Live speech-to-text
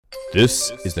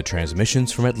This is the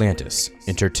Transmissions from Atlantis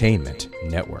Entertainment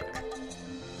Network.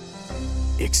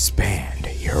 Expand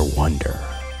your wonder.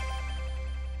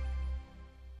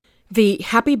 The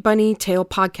Happy Bunny Tale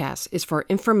podcast is for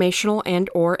informational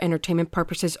and/or entertainment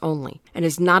purposes only and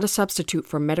is not a substitute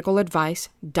for medical advice,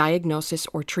 diagnosis,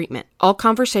 or treatment. All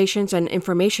conversations and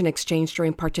information exchanged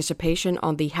during participation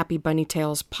on the Happy Bunny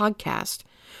Tales podcast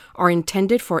are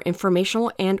intended for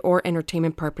informational and/or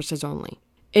entertainment purposes only.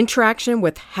 Interaction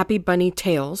with Happy Bunny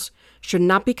Tales should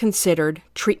not be considered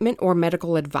treatment or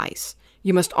medical advice.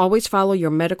 You must always follow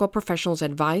your medical professional's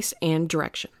advice and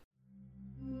direction.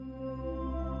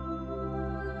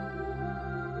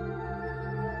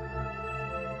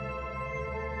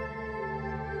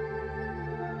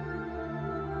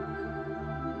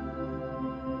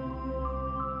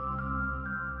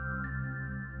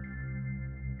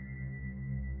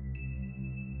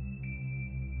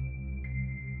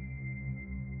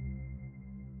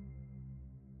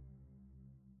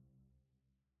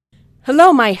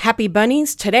 Hello, my happy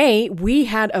bunnies. Today, we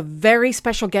had a very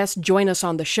special guest join us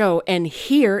on the show, and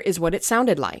here is what it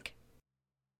sounded like.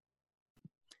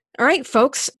 All right,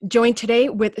 folks, joined today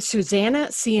with Susanna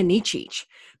Cianicic,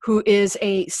 who is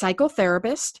a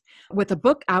psychotherapist with a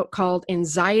book out called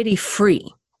Anxiety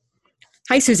Free.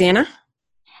 Hi, Susanna.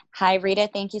 Hi, Rita.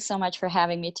 Thank you so much for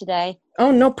having me today.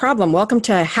 Oh, no problem. Welcome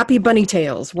to Happy Bunny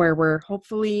Tales, where we're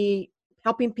hopefully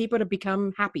helping people to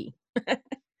become happy.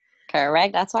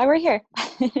 Correct. That's why we're here.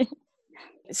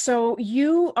 So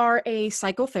you are a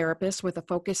psychotherapist with a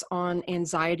focus on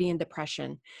anxiety and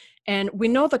depression. And we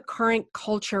know the current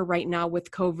culture right now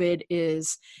with COVID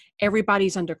is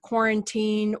everybody's under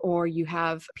quarantine, or you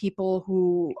have people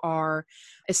who are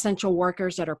essential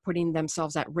workers that are putting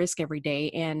themselves at risk every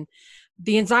day. And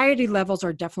the anxiety levels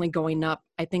are definitely going up,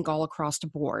 I think, all across the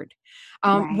board.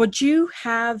 Right. Would you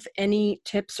have any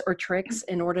tips or tricks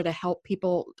in order to help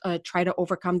people try to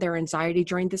overcome their anxiety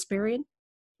during this period?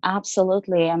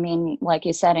 Absolutely. I mean, like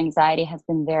you said, anxiety has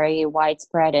been very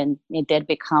widespread and it did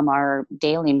become our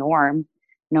daily norm,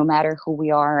 no matter who we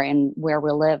are and where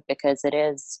we live, because it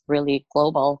is really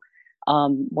global,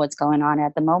 what's going on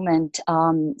at the moment.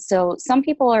 So some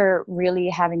people are really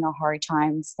having a hard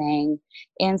time staying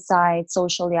inside,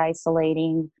 socially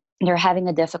isolating. They're having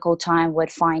a difficult time with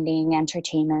finding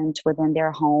entertainment within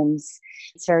their homes.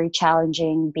 It's very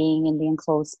challenging being in the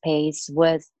enclosed space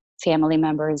with family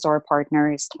members or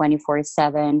partners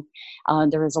 24/7.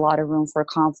 There is a lot of room for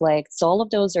conflict. So all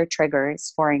of those are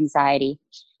triggers for anxiety.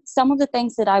 Some of the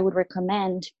things that I would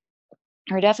recommend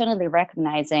are definitely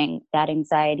recognizing that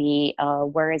anxiety.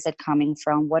 Where is it coming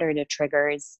from? What are the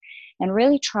triggers? And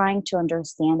really trying to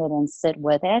understand it and sit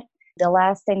with it. The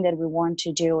last thing that we want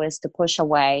to do is to push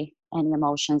away any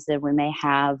emotions that we may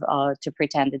have, to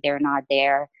pretend that they're not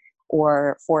there,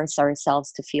 or force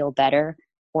ourselves to feel better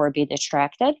or be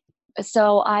distracted.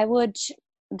 So I would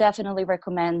definitely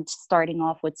recommend starting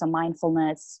off with some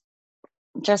mindfulness,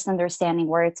 just understanding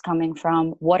where it's coming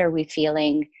from, what are we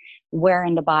feeling, where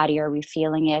in the body are we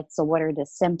feeling it, so what are the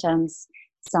symptoms.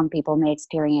 Some people may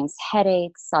experience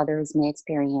headaches, others may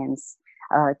experience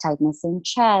tightness in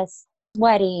chest,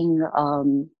 sweating,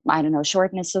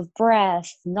 shortness of breath,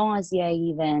 nausea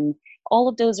even. All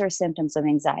of those are symptoms of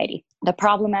anxiety. The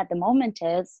problem at the moment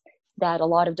is that a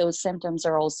lot of those symptoms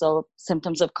are also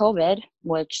symptoms of COVID,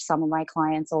 which some of my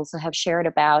clients also have shared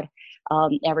about.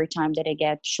 Every time that they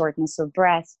get shortness of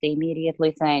breath, they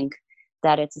immediately think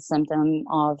that it's a symptom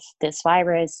of this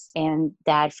virus, and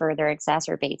that further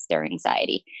exacerbates their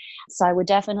anxiety. So I would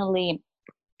definitely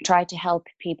try to help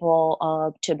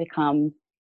people to become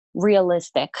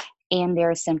realistic in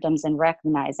their symptoms and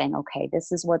recognizing, okay,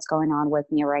 this is what's going on with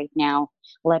me right now.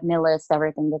 Let me list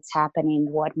everything that's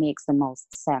happening, what makes the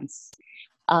most sense.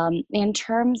 In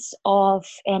terms of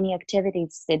any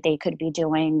activities that they could be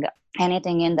doing,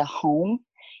 anything in the home,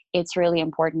 it's really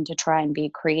important to try and be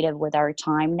creative with our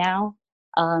time now,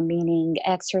 meaning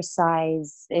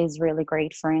exercise is really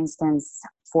great, for instance,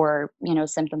 for,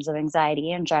 symptoms of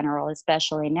anxiety in general,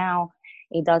 especially now.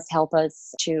 It does help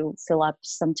us to fill up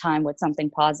some time with something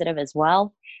positive as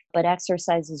well. But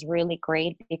exercise is really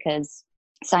great because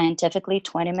scientifically,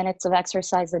 20 minutes of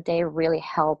exercise a day really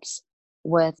helps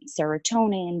with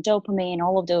serotonin, dopamine,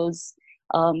 all of those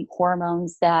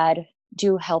hormones that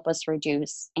do help us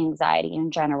reduce anxiety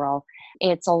in general.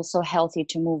 It's also healthy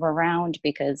to move around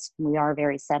because we are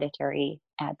very sedentary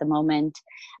at the moment.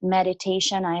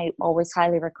 Meditation, I always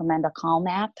highly recommend a Calm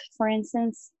app, for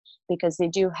instance, because they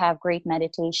do have great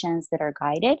meditations that are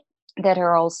guided, that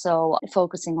are also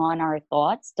focusing on our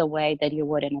thoughts the way that you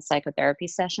would in a psychotherapy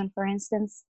session, for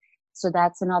instance. So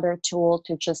that's another tool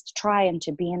to just try and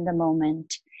to be in the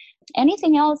moment.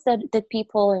 anything else that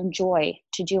people enjoy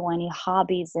to do, any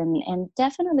hobbies, and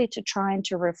definitely to try and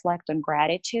to reflect on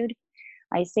gratitude.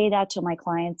 I say that to my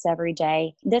clients every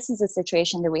day. This is a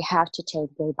situation that we have to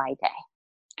take day by day.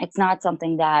 It's not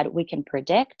something that we can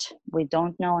predict. We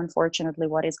don't know, unfortunately,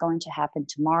 what is going to happen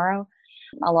tomorrow.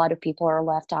 A lot of people are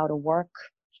left out of work.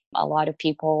 A lot of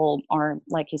people are,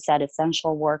 like you said,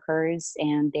 essential workers,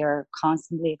 and they're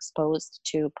constantly exposed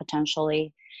to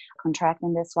potentially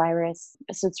contracting this virus.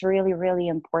 So it's really, really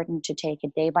important to take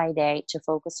it day by day, to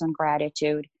focus on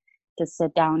gratitude, to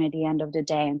sit down at the end of the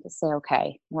day and to say,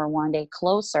 okay, we're one day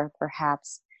closer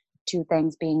perhaps to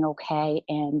things being okay,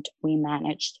 and we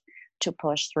managed to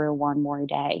push through one more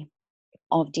day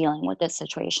of dealing with this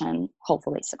situation,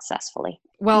 hopefully successfully.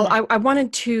 Well, Yeah. I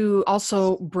wanted to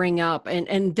also bring up,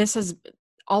 and this is,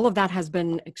 all of that has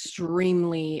been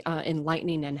extremely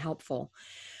enlightening and helpful.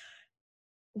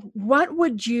 What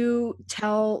would you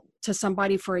tell to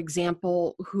somebody, for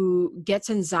example, who gets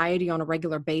anxiety on a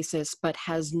regular basis but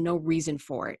has no reason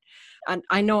for it? And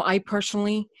I know I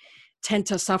personally tend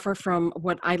to suffer from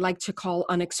what I like to call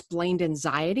unexplained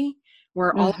anxiety,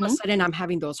 where all of a Mm-hmm. sudden I'm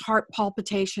having those heart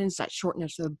palpitations, that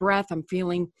shortness of breath. I'm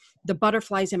feeling the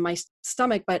butterflies in my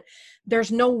stomach, but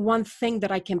there's no one thing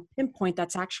that I can pinpoint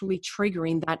that's actually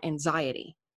triggering that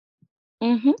anxiety.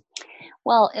 Mm-hmm.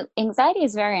 Well, anxiety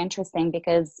is very interesting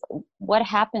because what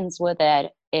happens with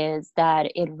it is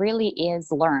that it really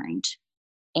is learned,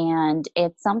 and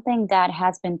it's something that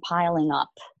has been piling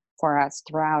up for us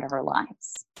throughout our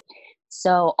lives.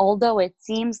 So, although it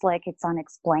seems like it's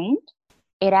unexplained,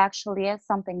 it actually is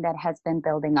something that has been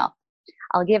building up.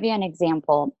 I'll give you an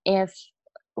example. If,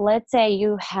 let's say,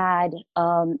 you had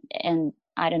an,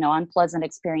 I don't know, unpleasant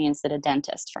experience at a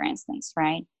dentist, for instance,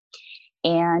 right?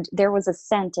 And there was a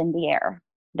scent in the air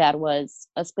that was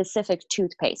a specific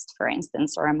toothpaste, for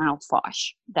instance, or a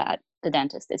mouthwash that the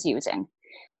dentist is using.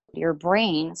 Your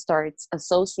brain starts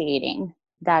associating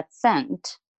that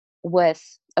scent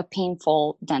with a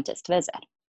painful dentist visit.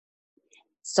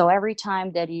 So every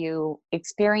time that you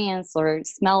experience or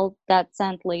smell that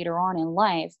scent later on in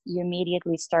life, you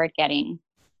immediately start getting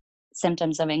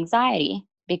symptoms of anxiety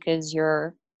because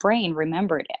your brain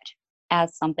remembered it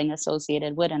as something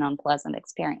associated with an unpleasant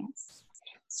experience.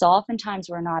 So oftentimes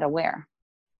we're not aware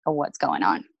of what's going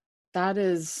on. That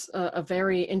is a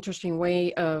very interesting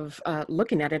way of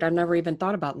looking at it. I've never even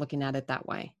thought about looking at it that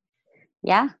way.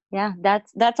 Yeah, yeah,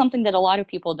 that's something that a lot of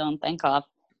people don't think of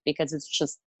because it's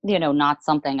just, not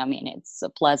something. I mean, it's a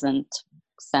pleasant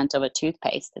scent of a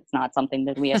toothpaste. It's not something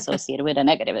that we associate with a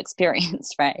negative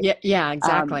experience, right? Yeah, yeah, Um,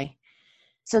 exactly.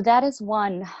 so that is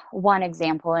one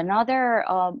example. Another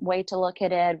way to look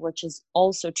at it, which is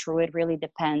also true, it really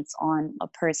depends on a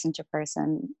person to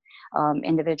person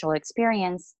individual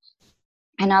experience.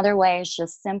 Another way is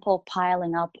just simple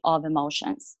piling up of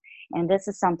emotions. And this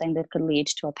is something that could lead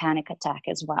to a panic attack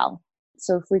as well.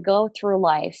 So if we go through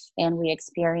life and we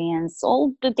experience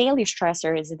all the daily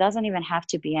stressors, it doesn't even have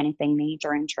to be anything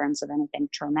major in terms of anything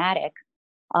traumatic.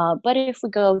 But if we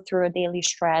go through a daily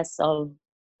stress of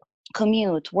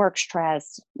commute, work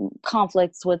stress,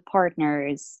 conflicts with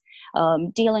partners,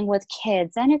 dealing with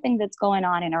kids, anything that's going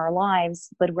on in our lives,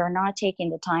 but we're not taking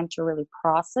the time to really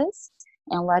process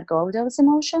and let go of those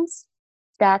emotions,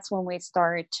 that's when we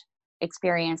start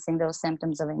experiencing those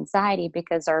symptoms of anxiety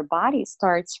because our body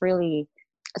starts really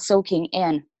soaking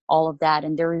in all of that,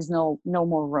 and there is no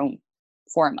more room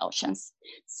for emotions.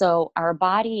 So our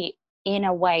body in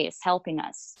a way is helping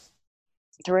us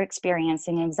through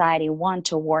experiencing anxiety, one,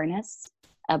 to warn us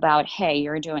about, hey,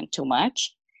 you're doing too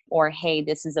much, or hey,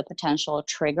 this is a potential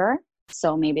trigger.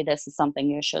 So maybe this is something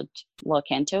you should look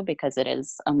into because it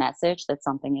is a message that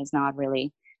something is not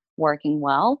really working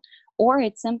well. Or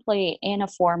it's simply in a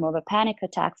form of a panic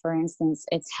attack, for instance,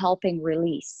 it's helping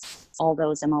release all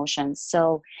those emotions.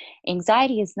 So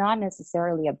anxiety is not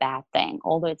necessarily a bad thing,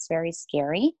 although it's very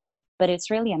scary, but it's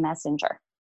really a messenger.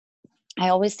 I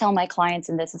always tell my clients,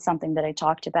 and this is something that I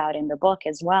talked about in the book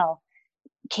as well,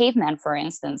 cavemen, for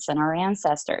instance, and our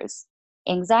ancestors,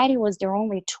 anxiety was their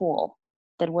only tool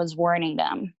that was warning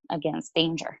them against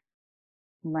danger,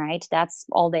 right? That's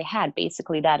all they had,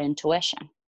 basically, that intuition.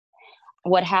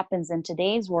 What happens in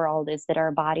today's world is that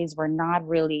our bodies were not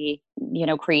really,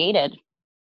 created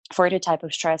for the type of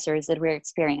stressors that we're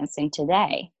experiencing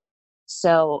today.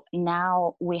 So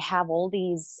now we have all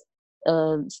these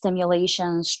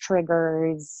stimulations,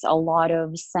 triggers, a lot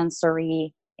of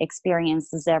sensory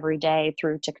experiences every day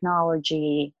through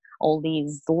technology, all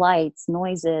these lights,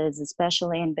 noises,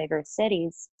 especially in bigger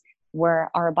cities where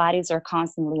our bodies are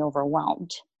constantly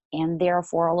overwhelmed. And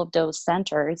therefore, all of those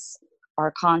centers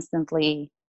are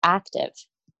constantly active.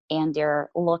 and they're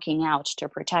looking out to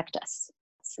protect us.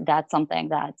 So that's something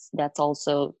that's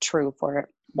also true for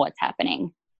what's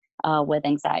happening with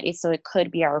anxiety. So it could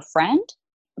be our friend,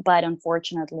 but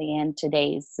unfortunately, in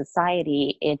today's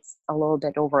society, it's a little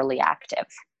bit overly active.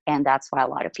 And that's why a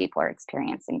lot of people are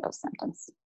experiencing those symptoms.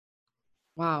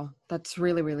 Wow, that's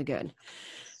really, really good.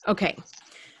 Okay.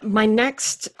 My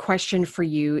next question for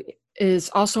you is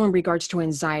also in regards to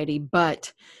anxiety,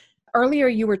 but earlier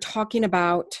you were talking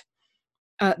about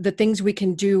the things we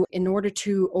can do in order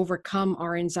to overcome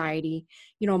our anxiety,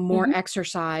 more Mm-hmm.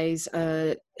 exercise,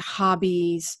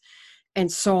 hobbies,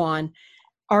 and so on.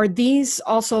 Are these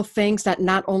also things that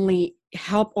not only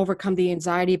help overcome the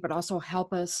anxiety, but also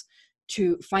help us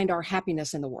to find our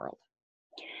happiness in the world?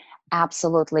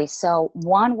 Absolutely. So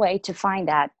one way to find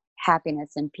that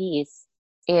happiness and peace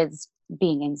is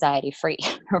being anxiety free,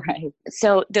 right?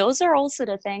 So those are also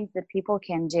the things that people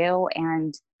can do.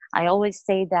 And I always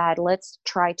say that let's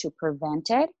try to prevent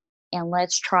it and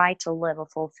let's try to live a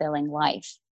fulfilling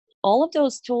life. All of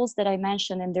those tools that I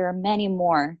mentioned, and there are many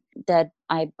more that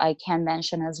I can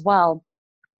mention as well,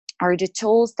 are the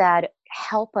tools that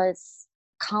help us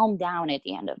calm down at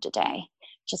the end of the day.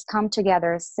 Just come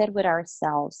together, sit with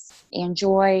ourselves,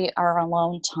 enjoy our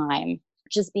alone time,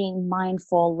 just being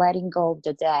mindful, letting go of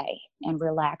the day and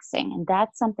relaxing. And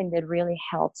that's something that really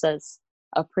helps us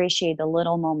appreciate the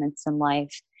little moments in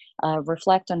life,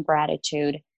 reflect on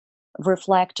gratitude,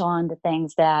 reflect on the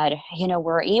things that,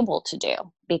 we're able to do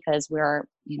because we're,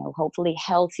 hopefully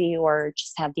healthy or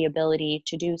just have the ability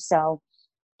to do so,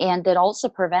 and that also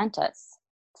prevent us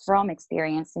from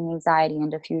experiencing anxiety in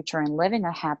the future and living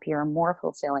a happier, more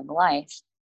fulfilling life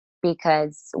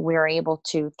because we're able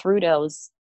to, through those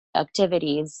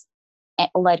activities,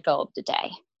 let go of the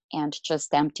day and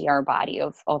just empty our body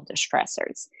of the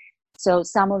stressors. So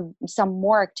some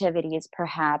more activities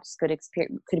perhaps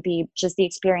could be just the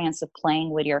experience of playing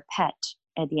with your pet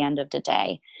at the end of the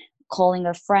day, calling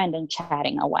a friend and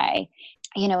chatting away,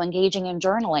 engaging in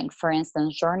journaling. For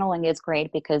instance, journaling is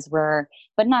great because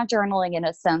but not journaling in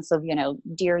a sense of,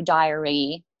 dear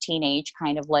diary, teenage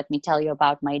kind of let me tell you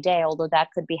about my day, although that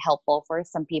could be helpful for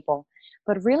some people.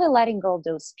 But really letting go of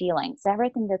those feelings,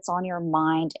 everything that's on your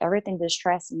mind, everything that's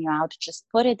stressing you out, just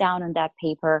put it down on that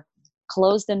paper,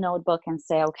 close the notebook and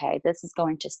say, okay, this is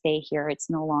going to stay here. It's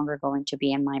no longer going to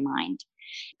be in my mind.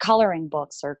 Coloring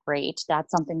books are great.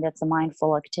 That's something that's a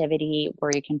mindful activity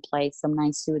where you can play some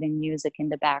nice soothing music in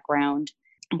the background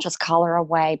and just color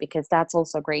away, because that's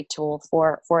also a great tool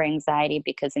for anxiety,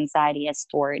 because anxiety is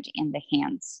stored in the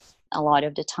hands a lot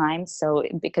of the time. So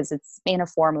because it's in a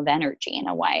form of energy in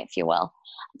a way, if you will.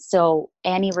 So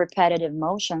any repetitive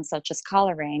motion such as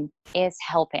coloring is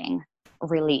helping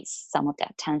release some of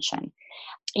that tension.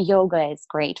 Yoga is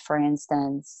great, for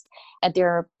instance. There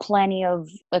are plenty of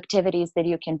activities that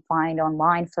you can find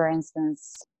online, for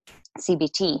instance,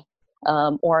 CBT,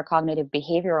 or cognitive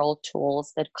behavioral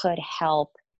tools that could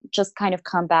help just kind of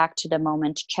come back to the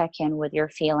moment, check in with your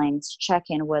feelings, check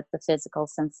in with the physical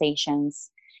sensations,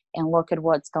 and look at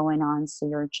what's going on so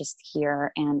you're just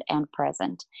here and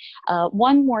present.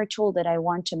 One more tool that I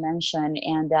want to mention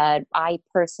and that I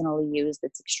personally use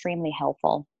that's extremely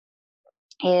helpful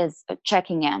is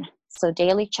checking in. So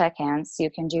daily check-ins, you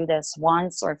can do this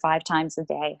once or 5 times a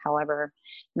day, however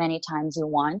many times you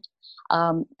want.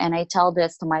 And I tell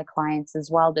this to my clients as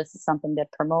well. This is something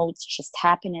that promotes just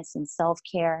happiness and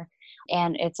self-care.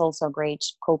 And it's also a great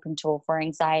coping tool for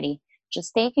anxiety.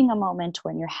 Just taking a moment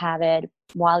when you have it,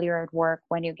 while you're at work,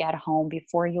 when you get home,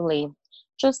 before you leave,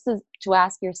 just to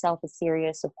ask yourself a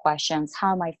series of questions.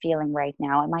 How am I feeling right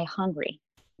now? Am I hungry?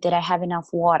 Did I have enough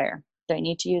water? Do I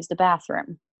need to use the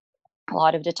bathroom? A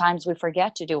lot of the times we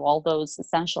forget to do all those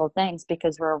essential things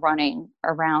because we're running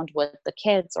around with the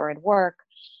kids or at work,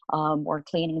 or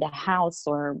cleaning the house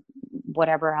or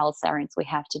whatever else errands we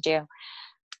have to do.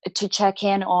 To check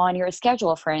in on your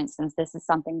schedule, for instance, this is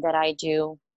something that I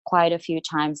do quite a few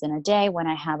times in a day when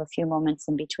I have a few moments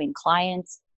in between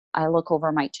clients. I look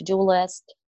over my to-do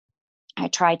list. I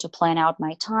try to plan out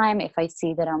my time. If I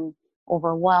see that I'm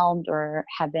overwhelmed or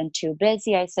have been too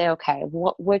busy, I say, okay,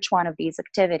 which one of these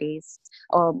activities,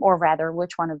 or rather,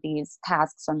 which one of these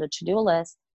tasks on the to-do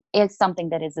list is something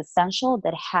that is essential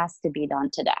that has to be done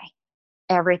today?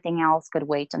 Everything else could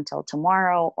wait until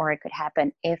tomorrow, or it could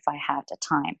happen if I have the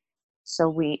time. So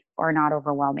we are not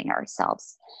overwhelming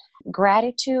ourselves.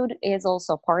 Gratitude is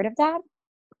also part of that.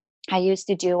 I used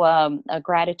to do a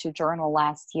gratitude journal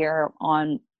last year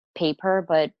on paper,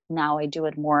 but now I do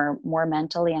it more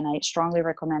mentally, and I strongly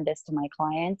recommend this to my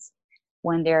clients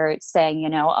when they're saying,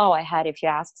 if you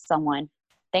ask someone,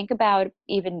 think about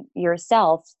even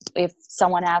yourself. If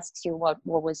someone asks you what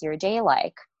was your day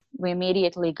like, we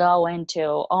immediately go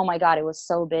into, oh my God, it was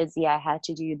so busy. I had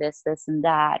to do this, this, and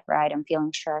that, right? I'm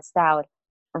feeling stressed out.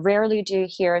 Rarely do you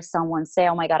hear someone say,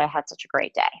 oh my God, I had such a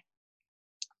great day.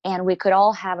 And we could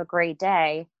all have a great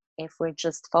day if we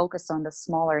just focus on the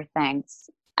smaller things.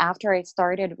 After I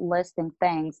started listing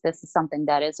things, this is something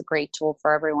that is a great tool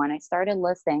for everyone. I started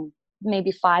listing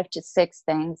maybe 5 to 6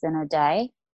 things in a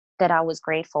day that I was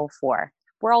grateful for.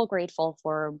 We're all grateful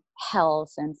for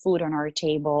health and food on our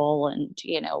table and,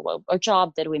 a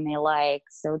job that we may like.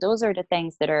 So those are the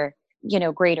things that are,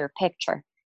 greater picture.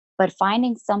 But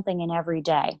finding something in every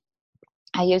day.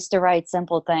 I used to write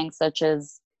simple things such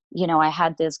as, I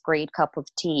had this great cup of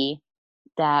tea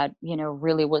that,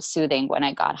 really was soothing when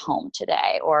I got home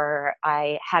today, or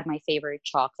I had my favorite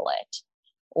chocolate,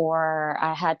 or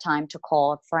I had time to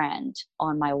call a friend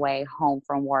on my way home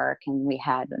from work and we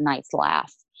had a nice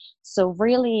laugh. So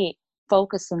really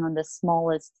focusing on the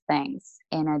smallest things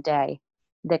in a day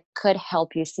that could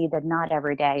help you see that not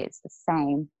every day is the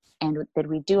same and that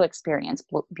we do experience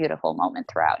beautiful moment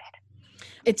throughout it.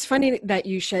 It's funny that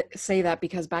you should say that,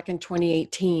 because back in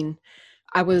 2018,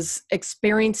 I was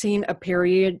experiencing a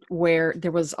period where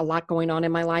there was a lot going on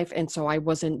in my life. And so I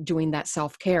wasn't doing that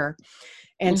self-care.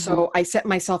 And so I set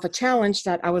myself a challenge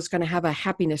that I was going to have a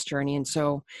happiness journey. And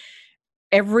so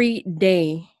every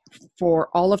day for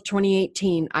all of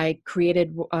 2018, I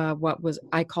created what was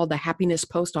I called the happiness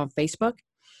post on Facebook.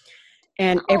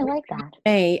 And I every like that.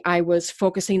 day I was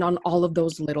focusing on all of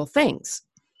those little things.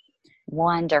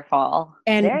 Wonderful.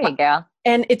 And there you go.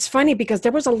 And it's funny because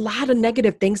there was a lot of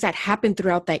negative things that happened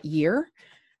throughout that year,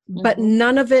 but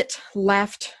none of it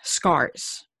left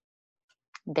scars.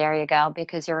 There you go,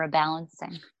 because you're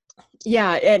rebalancing.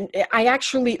 Yeah. And I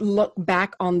actually look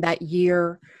back on that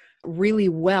year really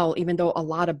well, even though a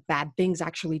lot of bad things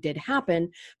actually did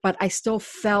happen, but I still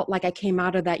felt like I came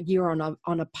out of that year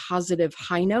on a positive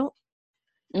high note.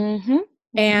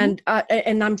 And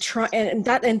I'm trying,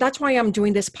 and that's why I'm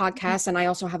doing this podcast. And I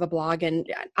also have a blog,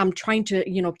 and I'm trying to,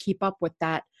 keep up with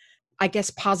that, I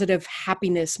guess, positive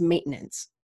happiness maintenance.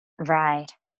 Right.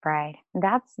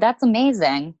 That's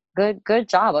amazing. Good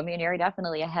job. I mean, you're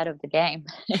definitely ahead of the game,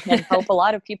 and hope a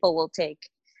lot of people will take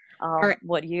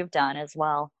what you've done as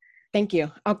well. Thank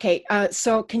you. Okay.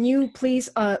 So can you please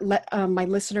let my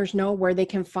listeners know where they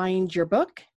can find your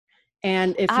book?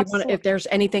 And if there's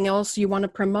anything else you want to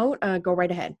promote, go right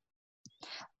ahead.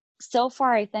 So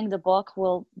far, I think the book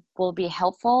will be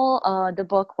helpful. The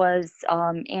book was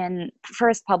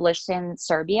first published in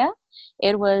Serbia.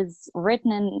 It was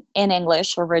written in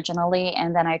English originally,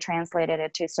 and then I translated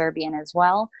it to Serbian as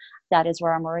well. That is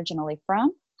where I'm originally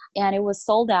from. And it was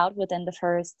sold out within the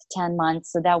first 10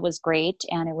 months. So that was great.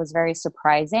 And it was very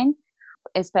surprising,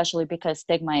 especially because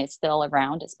stigma is still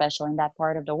around, especially in that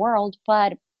part of the world.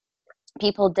 But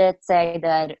people did say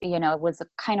that, it was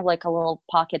kind of like a little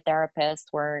pocket therapist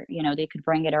where, they could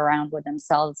bring it around with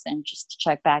themselves and just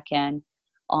check back in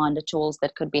on the tools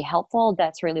that could be helpful.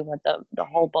 That's really what the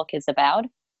whole book is about.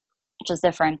 Just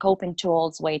different coping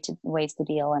tools, ways to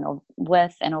deal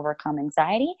with and overcome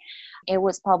anxiety. It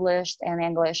was published in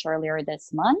English earlier this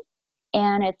month,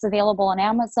 and it's available on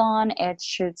Amazon. It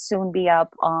should soon be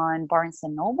up on Barnes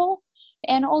and Noble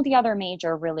and all the other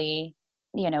major really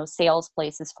sales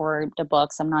places for the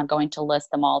books. I'm not going to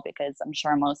list them all because I'm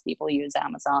sure most people use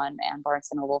Amazon and Barnes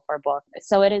and Noble for books.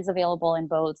 So it is available in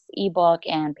both ebook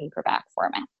and paperback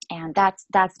format. And that's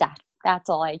that. That's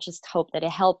all. I just hope that it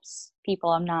helps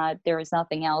people. There is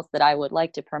nothing else that I would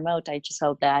like to promote. I just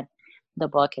hope that the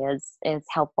book is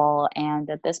helpful and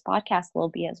that this podcast will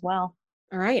be as well.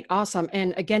 All right. Awesome.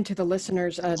 And again, to the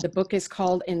listeners, the book is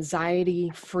called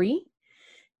Anxiety Free,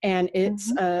 and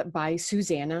it's by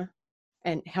Susanna.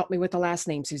 And help me with the last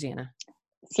name, Susanna.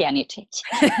 Sjaničić.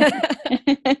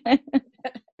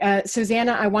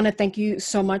 Susanna, I want to thank you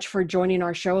so much for joining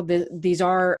our show. These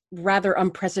are rather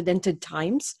unprecedented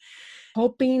times.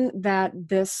 Hoping that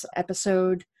this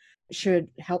episode should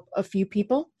help a few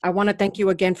people. I want to thank you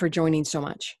again for joining so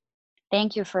much.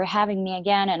 Thank you for having me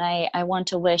again. And I want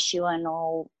to wish you and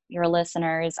all your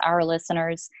listeners, our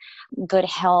listeners, good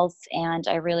health. And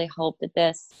I really hope that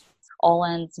this all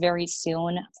ends very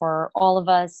soon for all of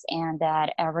us and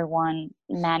that everyone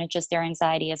manages their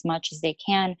anxiety as much as they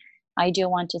can. I do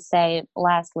want to say,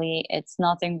 lastly, it's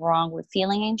nothing wrong with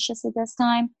feeling anxious at this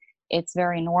time. It's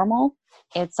very normal.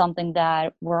 It's something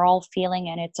that we're all feeling,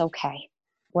 and it's okay.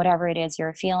 Whatever it is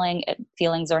you're feeling,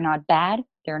 feelings are not bad.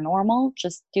 They're normal.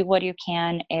 Just do what you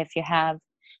can. If you have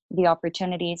the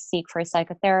opportunity, seek for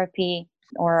psychotherapy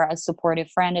or a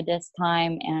supportive friend at this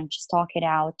time and just talk it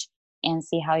out and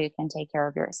see how you can take care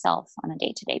of yourself on a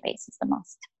day-to-day basis the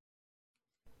most.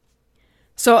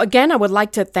 So again, I would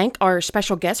like to thank our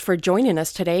special guest for joining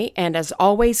us today. And as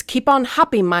always, keep on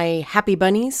hopping, my happy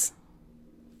bunnies.